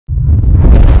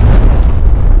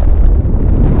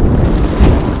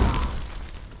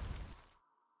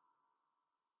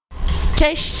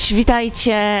Cześć,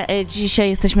 witajcie. Dzisiaj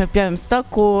jesteśmy w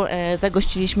Białymstoku.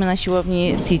 Zagościliśmy na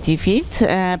siłowni City Fit.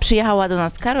 Przyjechała do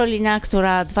nas Karolina,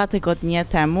 która 2 tygodnie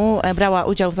temu brała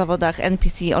udział w zawodach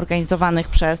NPC organizowanych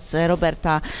przez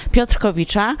Roberta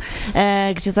Piotrkowicza,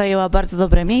 gdzie zajęła bardzo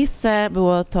dobre miejsce.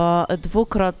 Było to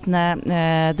dwukrotne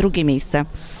drugie miejsce.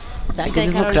 Tak,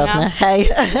 dwukrotne. Hej.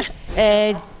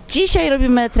 Dzisiaj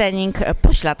robimy trening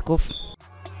pośladków.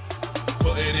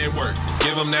 Putting in work,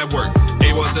 give them that work.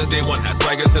 A1 says they want that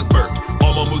swagger since birth.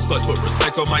 All my moves clutch, put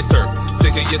respect on my turf.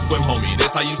 Sick of your swim, homie,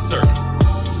 this how you surf.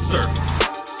 Surf,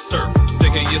 surf.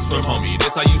 Sick of your swim, homie,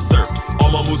 this how you surf. All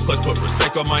my moves clutch, put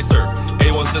respect on my turf.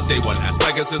 A1 says they want that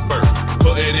swagger since birth.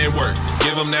 Putting in work,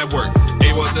 give them that work.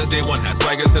 A1 says they want that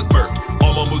swagger since birth.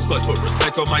 All my moves clutch, put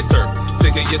respect on my turf.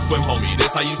 Sick of your swim, homie,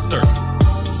 this how you surf.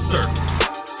 Surf.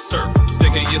 Surf.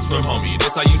 Sick of your swim, homie,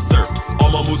 this how you surf. All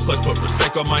my moves clutch, put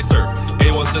respect on my turf.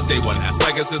 A1 says they want that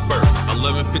swagger since birth.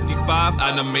 11:55,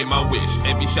 I done made my wish.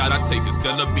 Every shot I take is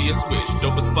gonna be a switch.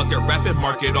 Dope as fucking rapping,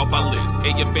 mark it off my list.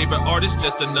 Ain't your favorite artist,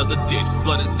 just another dish.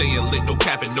 Blunt and staying lit, no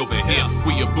capping over here.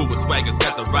 We a boo with swaggers,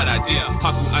 got the right idea.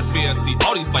 Haku, I spear and see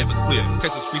all these vipers clear.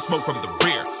 Catch the street smoke from the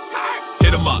rear.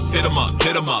 Hit 'em up, hit 'em up,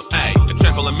 hit 'em up, ayy. A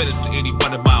trample minutes to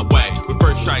anyone in my way. With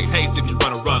first strike, haste if you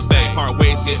run, babe. Hard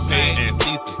ways get paid and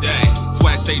seize the day.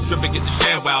 Swag stay dripping, get the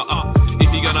sham wow,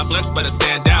 If you gonna flex, better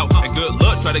stand out. And good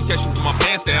luck, try to catch you with my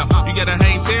pants down. You gotta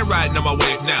hang 10 riding on my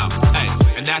wave now, ayy.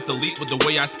 An athlete with the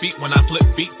way I speak when I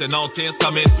flip beats. And all 10s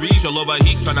come in threes, you'll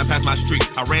overheat, trying to pass my streak.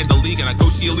 I ran the league and I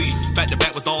coached the elite. Back to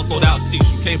back with all sold out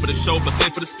seats. You came for the show, but stay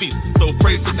for the speech. So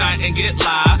praise tonight and get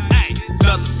live, ayy.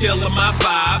 Nothing's killing my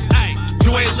vibe, ayy.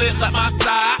 You ain't lit like my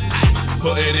side.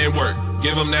 Putting in work,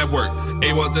 give them that work.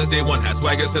 A1 says they want that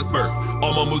swagger since birth.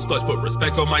 All my moves clutch, put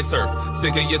respect on my turf.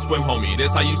 Sick of your swim, homie,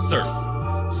 this how you surf.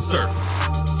 Surf,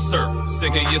 surf.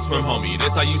 Sick of your swim, homie,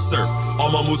 this how you surf. All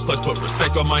my moves clutch, put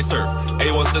respect on my turf.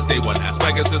 A1 says they want that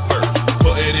swagger since birth.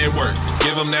 Putting in work,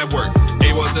 give them that work.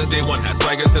 A1 says they want that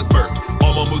swagger since birth.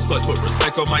 All my moves clutch, put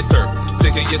respect on my turf.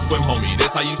 Sick of your swim, homie,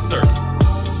 this how you surf.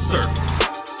 Surf.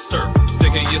 Surf.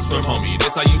 Sick of your swim, homie,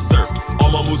 this how you surf. All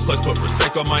my moves clutch, put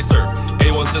respect on my turf.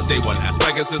 A1 says they want that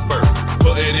swagger since birth.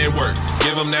 Putting in work,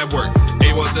 give them that work.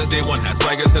 A1 says they want that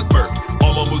swagger since birth.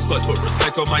 All my moves clutch, put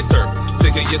respect on my turf.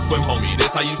 Sick of your swim, homie,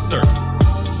 this how you surf.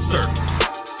 Surf,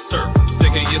 surf.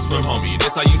 Sick of your swim, homie,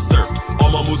 this how you surf. All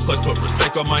my moves clutch, put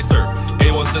respect on my turf.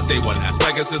 A1 says they want that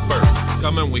swagger since birth.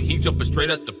 Coming with heat, jumping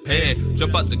straight up the pad.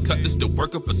 Jump out the cut, this the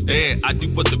work up a stand. I do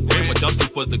for the gram, what y'all do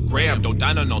for the gram. Don't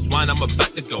dine on no swine, I'm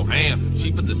about to go ham.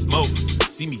 She for the smoke,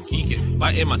 see me geeking,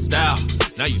 biting my style.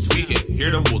 Now you tweaking, hear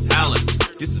them wolves howling.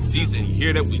 It's the season, you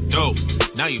hear that we dope.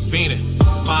 Now you fiending.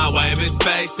 My wave is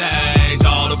space age,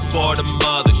 all aboard the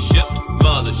mothership.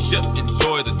 Mothership,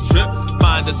 enjoy the trip.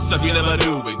 Find the stuff you never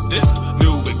knew exists.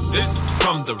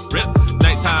 From the rip.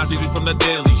 Nighttime free me from the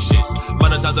daily shits.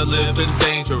 Modern times I live in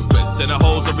dangerous. And the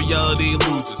holes of reality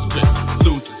loses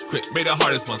grip. Made the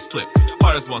hardest ones flip.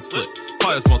 Hardest ones flip.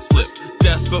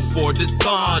 Death before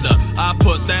dishonor. I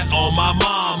put that on my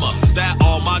mama. That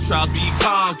all my trials be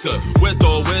conquered. With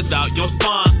or without your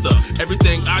sponsor.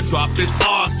 Everything I drop is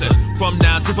awesome. From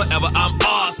now to forever, I'm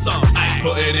awesome.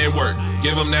 Putting in work,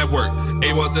 give them that work.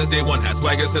 A1 says they want that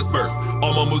swagger since birth.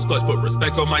 All my moves clutch, put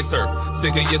respect on my turf.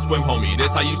 Sick of your swim, homie,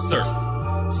 this how you surf.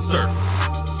 Surf,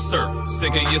 surf.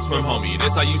 Sick of your swim, homie,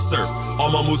 this how you surf. All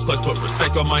my moves clutch, put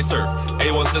respect on my turf.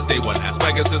 A1 says they want that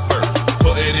swagger since birth.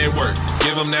 Putting in work,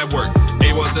 give them that work.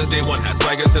 A1 says they want that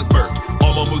swagger since birth.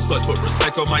 All my moves clutch, put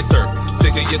respect on my turf.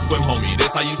 Sick of your swim, homie,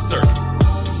 this how you surf.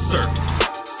 Surf,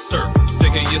 surf.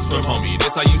 Sick of your swim, homie,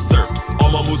 this how you surf. All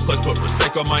my moves clutch, put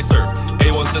respect on my turf.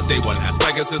 A1 says they want that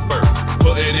swagger since birth.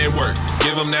 Putting in work,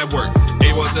 give them that work.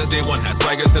 A1 says they want that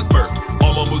swagger since birth.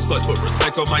 All my moves clutch, put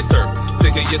respect on my turf.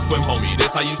 Sick of your swim, homie,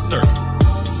 this how you surf.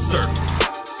 Surf,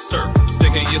 surf.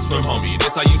 Sick of your swim, homie,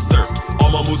 this how you surf. All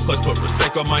my moves clutch, put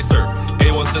respect on my turf.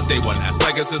 A1 says they want that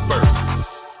swagger since birth.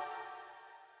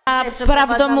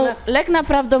 Lek na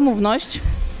prawdomówność.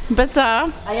 BCA.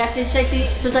 A ja się dzisiaj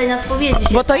tutaj na spowiedzi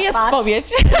się. Bo to jest spowiedź.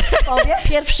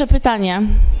 Pierwsze pytanie.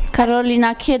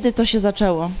 Karolina, kiedy to się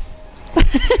zaczęło?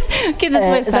 Kiedy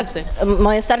twoje starty?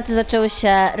 Moje starty zaczęły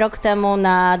się rok temu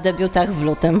na debiutach w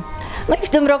lutym. No i w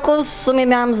tym roku w sumie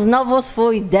miałam znowu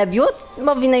swój debiut,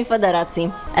 bo w innej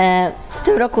federacji. W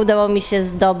tym roku udało mi się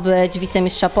zdobyć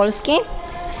wicemistrza Polski.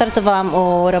 Startowałam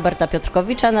u Roberta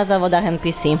Piotrkowicza na zawodach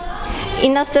NPC. I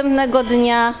następnego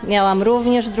dnia miałam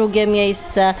również drugie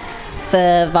miejsce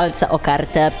w walce o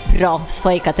kartę pro w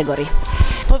swojej kategorii.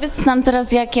 Powiedz nam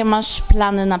teraz, jakie masz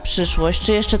plany na przyszłość?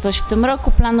 Czy jeszcze coś w tym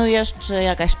roku planujesz, czy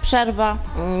jakaś przerwa?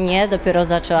 Nie, dopiero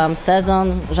zaczęłam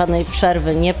sezon, żadnej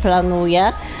przerwy nie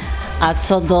planuję. A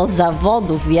co do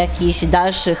zawodów, jakichś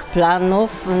dalszych planów,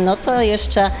 no to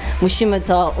jeszcze musimy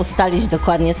to ustalić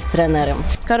dokładnie z trenerem.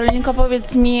 Karolinko,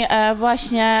 powiedz mi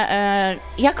właśnie,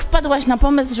 jak wpadłaś na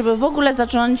pomysł, żeby w ogóle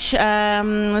zacząć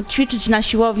ćwiczyć na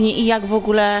siłowni i jak w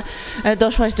ogóle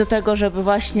doszłaś do tego, żeby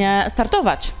właśnie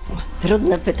startować?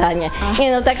 Trudne pytanie.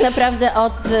 Nie, no tak naprawdę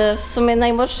od w sumie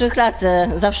najmłodszych lat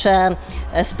zawsze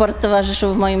sport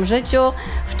towarzyszył w moim życiu.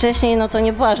 Wcześniej no to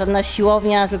nie była żadna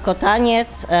siłownia, tylko taniec.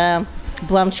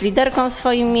 Byłam cheerleaderką w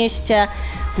swoim mieście,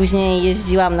 później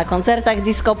jeździłam na koncertach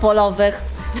disco polowych.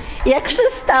 Jak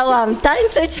przestałam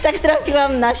tańczyć, tak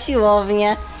trafiłam na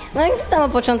siłownię. No i wiadomo,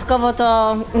 początkowo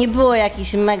to nie było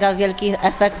jakichś mega wielkich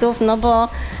efektów, no bo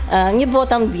nie było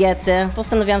tam diety.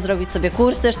 Postanowiłam zrobić sobie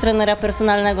kurs też trenera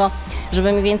personalnego,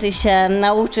 żeby mniej więcej się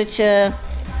nauczyć,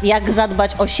 jak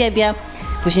zadbać o siebie.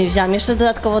 Później wzięłam jeszcze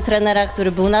dodatkowo trenera,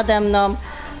 który był nade mną.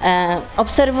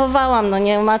 Obserwowałam, no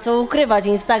nie ma co ukrywać,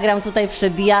 Instagram tutaj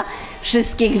przebija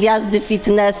wszystkie gwiazdy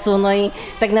fitnessu, no i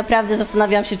tak naprawdę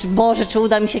zastanawiam się, czy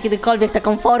uda mi się kiedykolwiek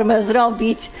taką formę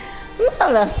zrobić. No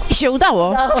ale I się udało.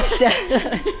 udało się.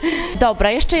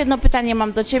 Dobra, jeszcze jedno pytanie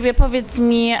mam do Ciebie. Powiedz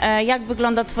mi, jak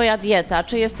wygląda Twoja dieta?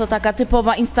 Czy jest to taka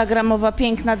typowa instagramowa,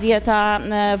 piękna dieta,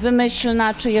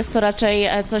 wymyślna, czy jest to raczej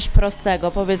coś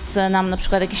prostego? Powiedz nam na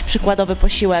przykład jakiś przykładowy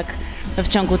posiłek w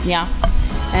ciągu dnia.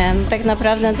 Tak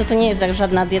naprawdę to nie jest jak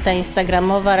żadna dieta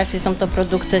instagramowa, raczej są to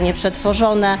produkty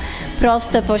nieprzetworzone,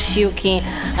 proste posiłki,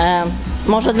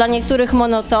 może dla niektórych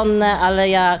monotonne, ale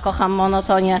ja kocham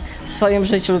monotonię w swoim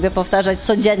życiu, lubię powtarzać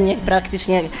codziennie,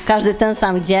 praktycznie każdy ten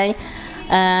sam dzień.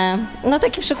 No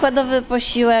taki przykładowy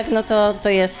posiłek, no to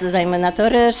jest, dajmy na to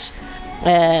ryż,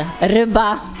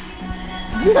 ryba,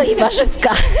 no i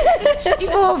warzywka. I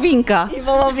wołowinka. I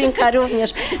wołowinka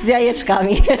również z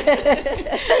jajeczkami.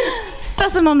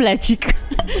 Czasem omlecik.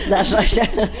 Zdarza się.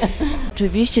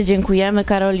 Oczywiście dziękujemy,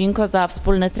 Karolinko, za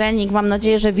wspólny trening. Mam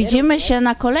nadzieję, że widzimy się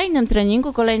na kolejnym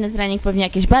treningu. Kolejny trening pewnie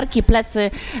jakieś barki,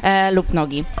 plecy lub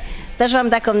nogi. Też mam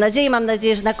taką nadzieję. Mam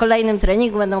nadzieję, że na kolejnym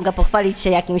treningu będę mogła pochwalić się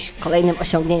jakimś kolejnym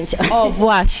osiągnięciem. O,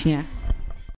 właśnie.